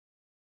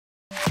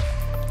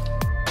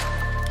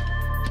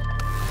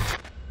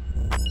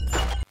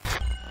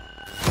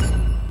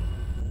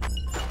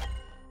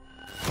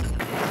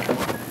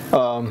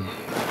Um,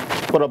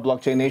 what up,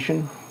 Blockchain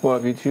Nation? What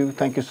up, YouTube?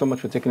 Thank you so much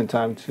for taking the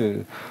time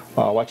to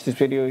watch this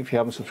video. If you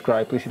haven't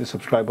subscribed, please hit the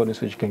subscribe button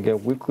so you can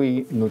get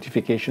weekly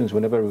notifications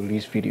whenever I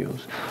release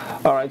videos.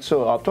 All right,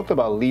 so I've talked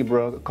about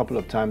Libra a couple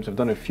of times. I've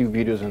done a few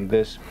videos on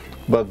this,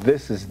 but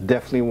this is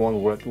definitely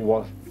one worth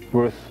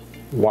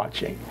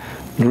watching.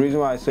 The reason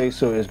why I say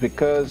so is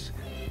because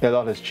a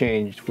lot has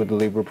changed with the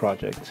Libra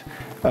project.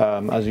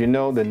 As you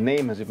know, the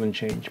name has even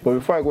changed. But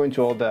before I go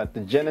into all that,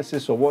 the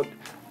genesis of what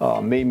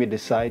made me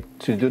decide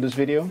to do this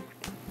video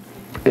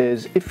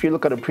is, if you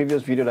look at a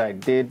previous video that I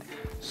did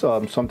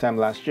sometime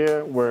last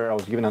year, where I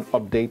was giving an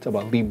update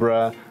about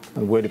Libra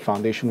and where the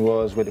foundation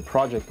was, where the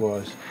project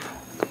was.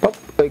 But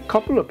a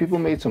couple of people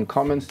made some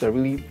comments that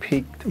really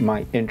piqued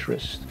my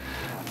interest.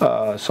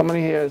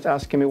 Somebody here is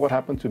asking me what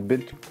happened to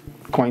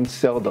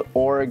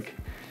bitcoinsell.org.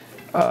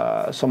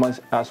 Someone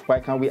asked, why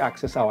can't we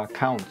access our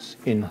accounts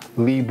in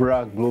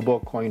Libra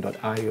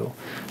globalcoin.io?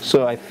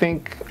 So I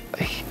think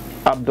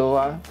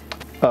Abdullah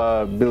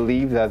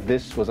believed that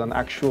this was an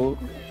actual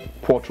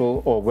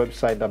portal or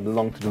website that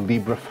belonged to the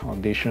Libra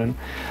Foundation.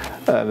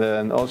 And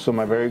then also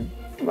my very,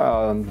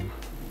 well,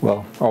 I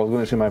was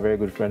going to say my very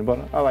good friend, but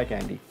I like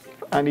Andy.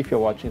 Andy, if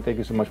you're watching, thank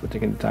you so much for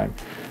taking the time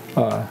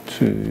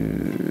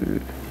to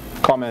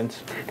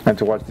comment and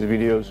to watch these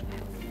videos.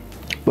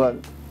 But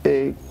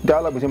a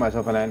dialogue between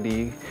myself and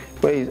Andy,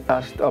 where he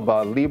asked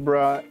about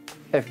Libra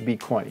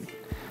FB coin.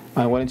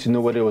 I wanted to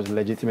know whether it was a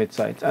legitimate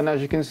site. And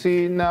as you can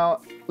see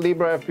now,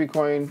 Libra FB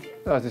coin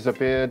has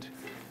disappeared.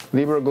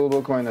 Libra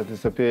Global Coin has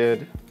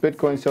disappeared.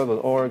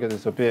 Bitcoinsell.org has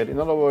disappeared. In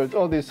other words,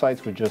 all these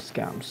sites were just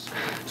scams.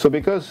 So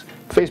because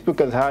Facebook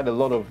has had a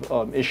lot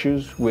of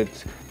issues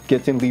with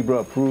getting Libra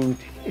approved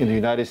in the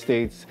United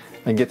States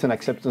and getting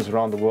acceptance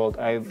around the world,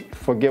 I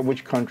forget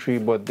which country,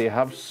 but they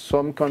have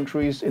some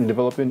countries in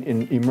developing,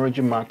 in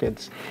emerging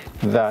markets,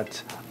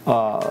 that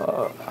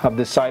have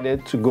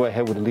decided to go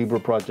ahead with the Libra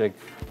project.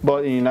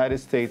 But in the United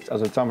States,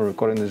 as of the time of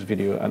recording this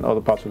video, and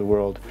other parts of the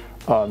world,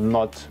 are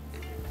not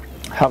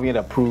having it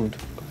approved,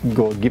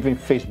 giving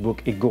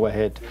Facebook a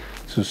go-ahead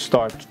to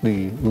start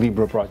the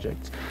Libra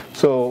project.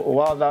 So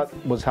while that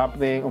was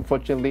happening,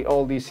 unfortunately,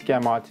 all these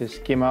scam artists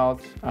came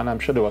out, and I'm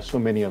sure there were so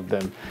many of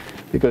them,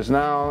 because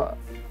now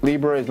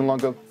Libra is no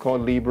longer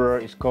called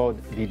Libra, it's called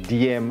the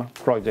Diem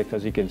project,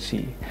 as you can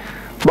see.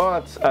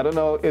 But I don't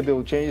know if they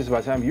will change this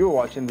by the time you're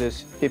watching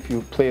this, if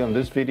you play on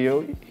this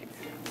video.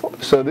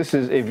 So this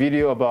is a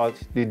video about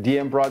the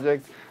Diem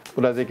project,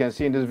 but as you can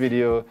see in this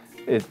video,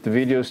 the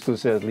video still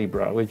says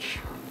Libra, which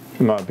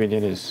in my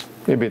opinion is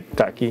a bit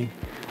tacky.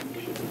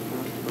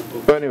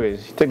 But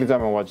anyways, take the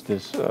time and watch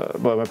this.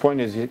 But my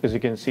point is, as you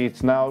can see,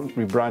 it's now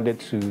rebranded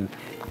to,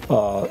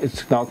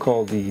 it's now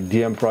called the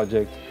Diem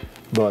project,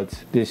 but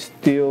they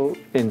still,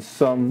 in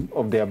some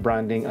of their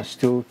branding, are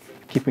still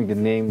keeping the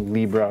name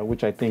Libra,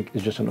 which I think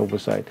is just an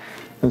oversight.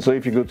 And so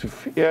if you go to,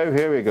 yeah,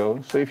 here we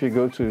go. So if you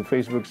go to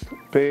Facebook's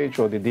page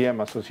or the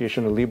Diem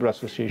Association, the Libra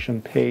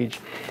Association page,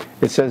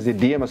 it says the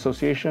Diem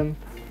Association,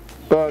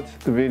 but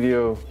the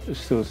video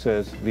still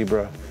says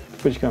Libra,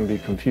 which can be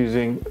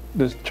confusing.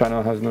 This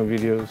channel has no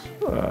videos.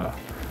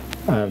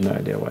 I have no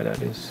idea why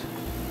that is.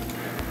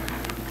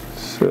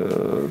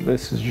 So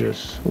this is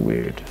just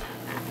weird.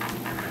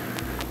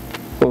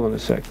 Hold on a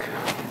sec.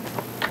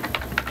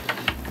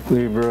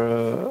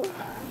 Libra.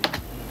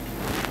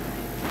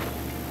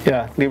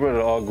 Yeah,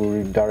 Libra.org will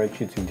redirect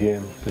you to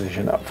Diem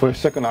position. For a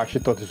second, I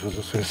actually thought this was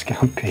also a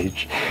scam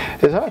page.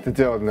 It's hard to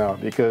tell now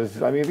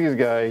because, I mean, these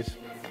guys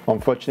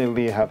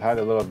unfortunately have had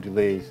a lot of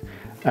delays,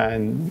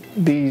 and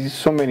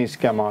so many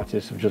scam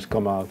artists have just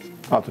come out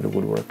of the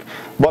woodwork.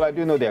 But I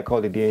do know they are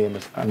called the Diem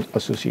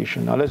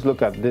Association. Now let's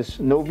look at this.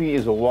 Novi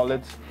is a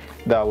wallet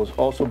that was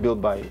also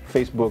built by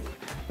Facebook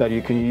that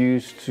you can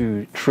use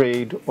to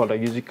trade, or that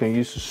you can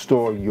use to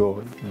store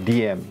your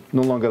Diem.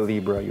 No longer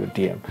Libra, your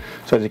Diem.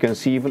 So as you can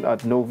see, even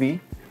at Novi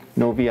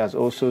has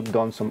also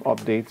done some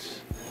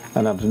updates,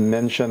 and I've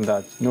mentioned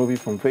that Novi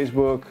from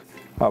Facebook,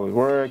 how it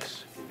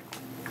works.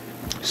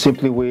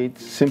 Simple way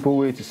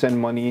to send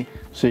money,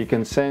 so you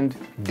can send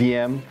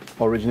Diem,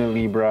 original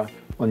Libra,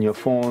 on your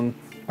phone,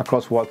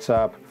 across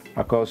WhatsApp,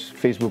 across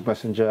Facebook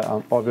Messenger,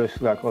 and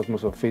obviously across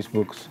most of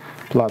Facebook's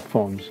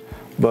platforms.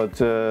 But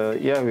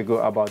here we go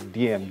about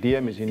Diem.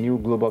 Diem is a new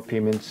global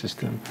payment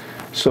system.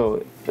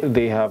 So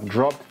they have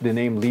dropped the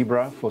name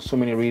Libra for so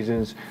many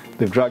reasons.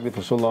 They've dragged it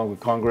for so long with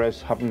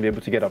Congress, haven't been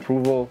able to get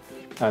approval,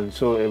 and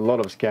so a lot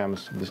of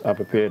scams have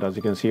appeared. As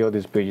you can see, all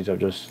these pages have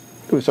just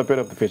disappeared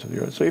off the face of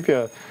the earth. So if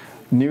you're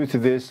new to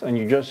this and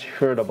you just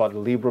heard about the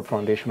Libra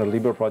Foundation or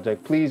Libra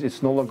project, please,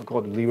 it's no longer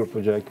called the Libra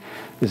project,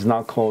 it's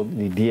now called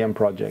the Diem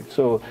project.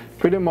 So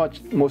pretty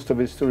much most of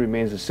it still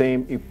remains the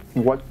same. It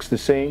works the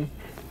same.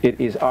 It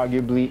is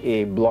arguably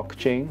a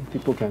blockchain.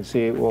 People can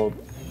say, well,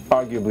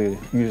 arguably,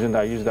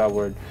 I use that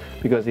word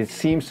because it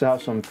seems to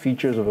have some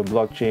features of a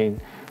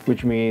blockchain,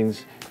 which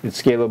means it's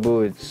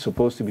scalable, it's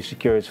supposed to be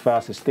secure, it's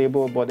fast, it's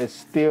stable, but it's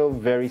still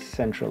very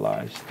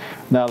centralized.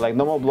 Now, like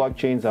normal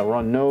blockchains that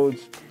run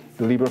nodes,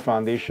 the Libra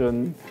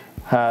Foundation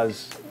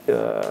has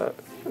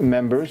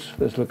members.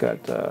 Let's look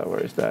at,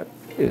 where is that?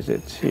 is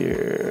it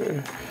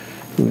here?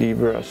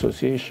 Libra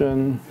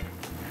Association.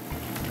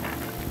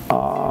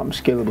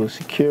 Scalable,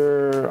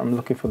 secure. I'm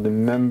looking for the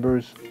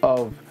members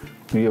of,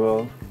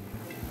 well,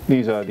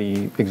 these are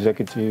the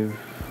executive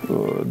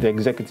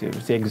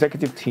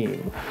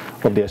team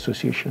of the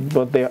association,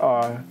 but there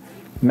are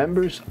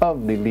members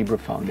of the Libra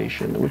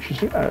Foundation, which is,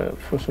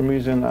 for some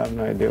reason, I have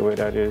no idea where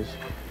that is.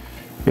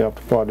 You have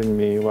to pardon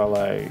me while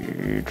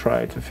I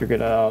try to figure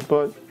that out.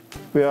 But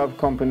we have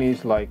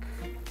companies like,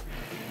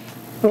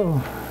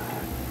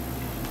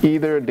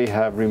 either they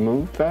have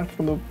removed that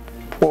from the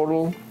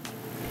portal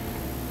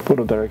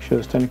of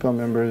directions, technical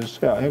members.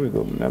 Yeah, here we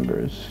go,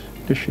 members.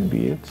 This should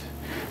be it.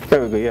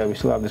 There we go. Yeah, we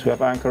still have this. We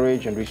have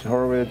Anchorage and Andreessen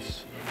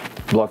Horowitz,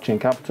 Blockchain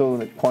Capital,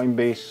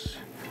 Coinbase,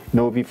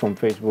 Novi from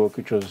Facebook,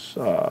 which was,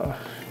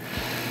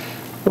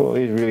 well,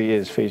 it really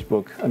is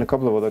Facebook, and a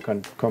couple of other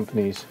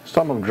companies.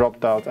 Some have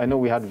dropped out. I know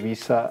we had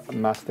Visa,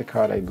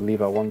 MasterCard, I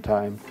believe, at one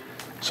time.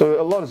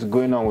 So a lot is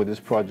going on with this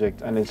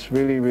project, and it's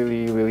really,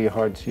 really, really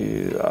hard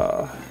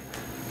to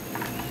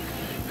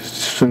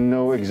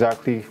know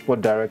exactly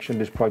what direction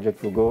this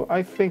project will go.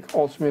 I think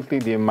ultimately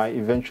they might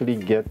eventually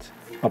get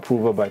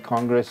approval by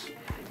Congress,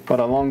 but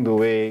along the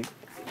way,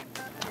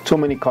 so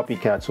many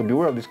copycats. So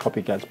beware of these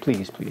copycats,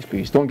 please, please,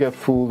 please. Don't get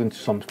fooled into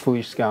some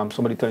foolish scam,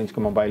 somebody telling you to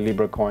come and buy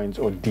Libra coins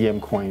or Diem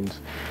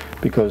coins,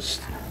 because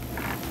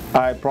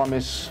I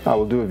promise I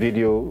will do a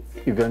video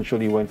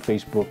eventually when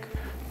Facebook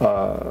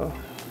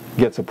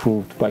gets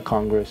approved by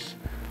Congress.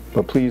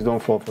 But please don't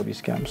fall for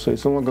these scams. So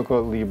it's no longer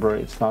called Libra,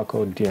 it's now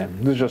called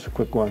Diem. This is just a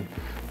quick one,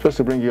 just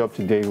to bring you up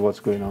to date with what's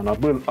going on. I'll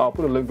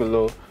put a link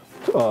below,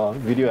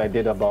 video I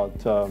did about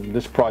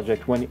this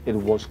project when it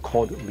was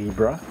called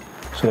Libra,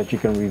 so that you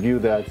can review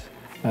that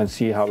and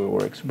see how it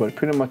works. But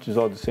pretty much it's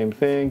all the same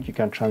thing. You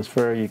can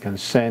transfer, you can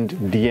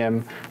send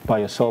Diem by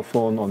your cell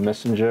phone, on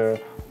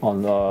Messenger,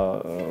 on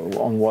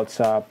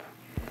WhatsApp.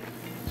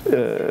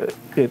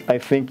 I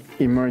think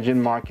emerging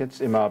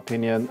markets, in my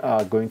opinion,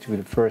 are going to be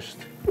the first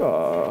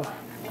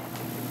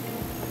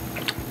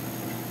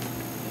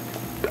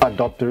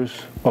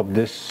adopters of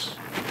this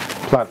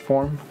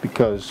platform,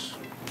 because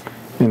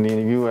in the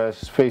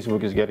US,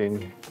 Facebook is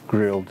getting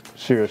grilled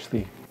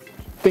seriously.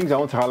 Things I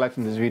want to highlight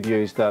in this video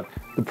is that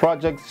the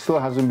project still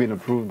hasn't been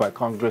approved by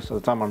Congress at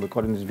the time I'm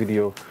recording this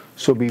video.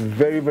 So be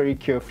very, very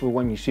careful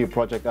when you see a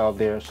project out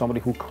there, somebody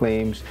who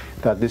claims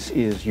that this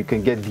is, you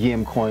can get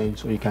Diem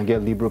coins or you can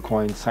get Libra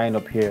coins, sign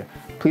up here.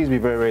 Please be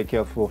very, very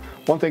careful.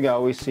 One thing I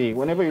always say,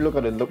 whenever you look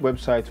at a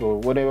website or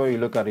whenever you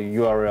look at a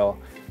URL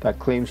that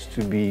claims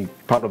to be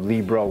part of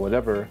Libra or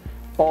whatever,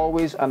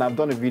 always, and I've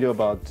done a video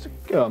about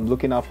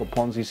looking out for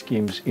Ponzi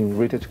schemes in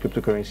related to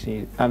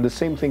cryptocurrency, and the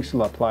same thing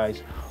still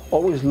applies.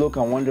 Always look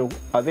and wonder,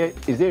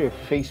 is there a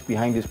face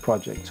behind this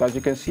project? So as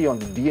you can see on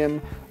the Diem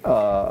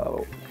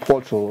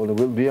portal or the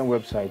Diem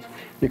website,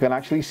 you can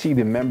actually see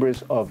the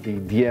members of the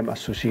Diem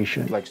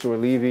association, like Stuart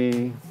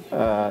Levy,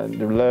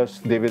 the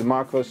rest. David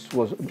Marcus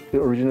was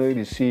originally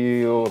the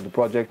CEO of the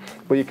project,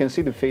 but you can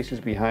see the faces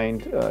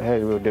behind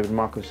David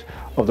Marcus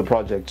of the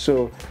project.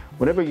 So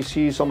whenever you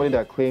see somebody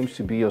that claims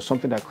to be, or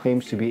something that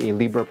claims to be a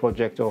Libra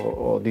project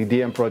or the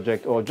Diem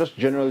project, or just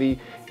generally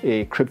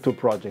a crypto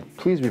project,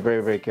 please be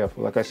very, very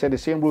careful. Like I said, the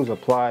same rules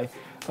apply.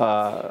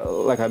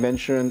 Like I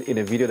mentioned in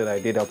a video that I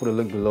did, I'll put a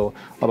link below,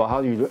 about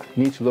how you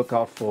need to look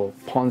out for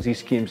Ponzi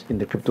schemes in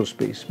the crypto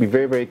space. Be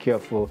very, very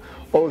careful.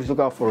 Always look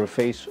out for a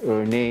face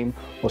or a name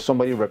or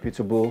somebody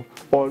reputable,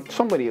 or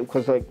somebody,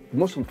 because like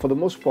for the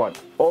most part,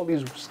 all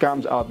these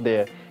scams out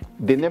there,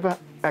 they never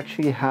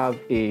actually have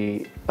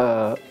an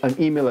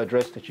email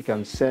address that you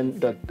can send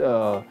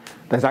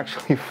that's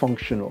actually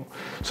functional.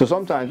 So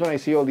sometimes when I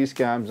see all these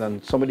scams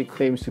and somebody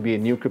claims to be a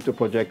new crypto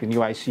project, a new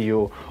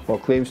ICO, or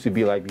claims to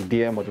be like the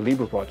Diem or the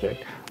Libra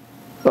project,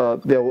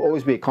 there will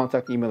always be a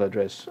contact email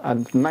address,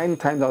 and 9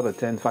 times out of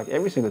 10, in fact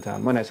every single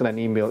time when I send an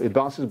email, it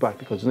bounces back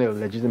because it's not a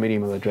legitimate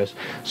email address.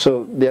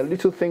 So there are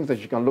little things that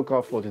you can look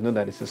out for to know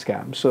that it's a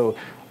scam. So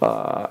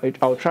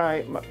I'll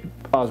try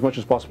as much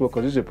as possible,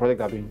 because this is a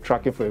project I've been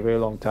tracking for a very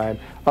long time.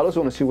 I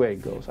also want to see where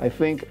it goes. I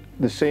think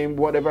the same,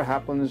 whatever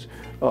happens,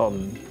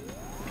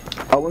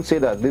 I won't say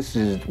that this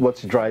is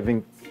what's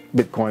driving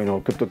Bitcoin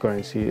or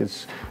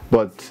cryptocurrency,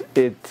 but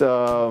it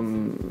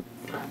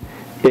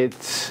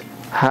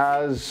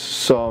has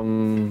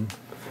some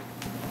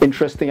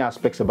interesting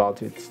aspects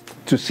about it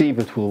to see if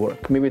it will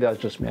work. Maybe that's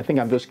just me. I think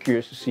I'm just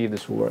curious to see if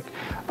this will work.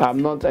 I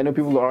know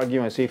people are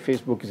arguing and say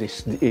Facebook is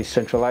a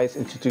centralized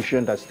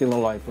institution that's stealing a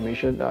lot of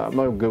information. I'm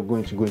not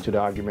going to go into the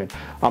argument.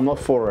 I'm not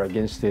for or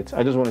against it.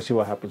 I just want to see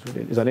what happens with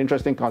it. It's an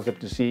interesting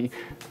concept to see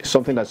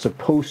something that's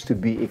supposed to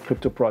be a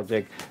crypto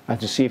project and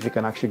to see if it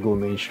can actually go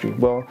mainstream.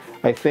 Well,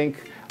 I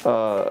think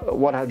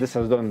what this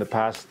has done in the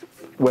past,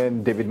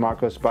 when David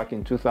Marcus back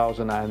in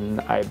 2000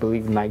 and I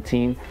believe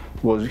 19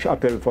 was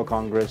appeared before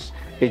Congress,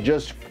 it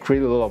just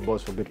created a lot of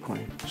buzz for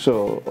Bitcoin.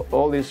 So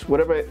all this,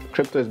 whatever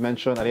crypto is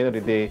mentioned, at the end of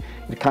the day,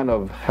 it kind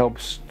of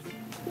helps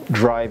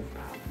drive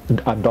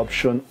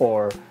adoption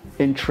or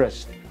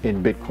interest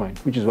in Bitcoin,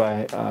 which is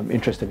why I'm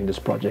interested in this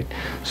project.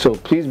 So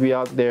please be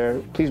out there,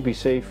 please be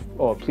safe,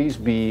 or please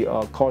be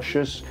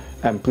cautious,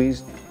 and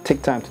please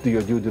take time to do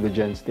your due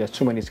diligence. There's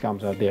too many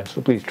scams out there,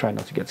 so please try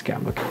not to get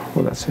scammed. Okay,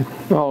 well, that's it.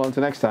 Well,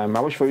 until next time, I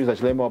wish for you that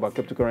you learn more about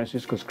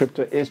cryptocurrencies, because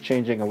crypto is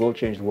changing and will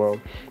change the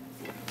world.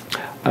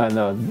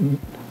 And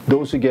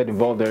those who get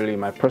involved early, in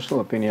my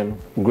personal opinion,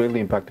 will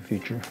greatly impact the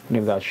future. And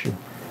if that's you,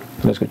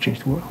 let's go change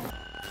the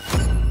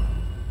world.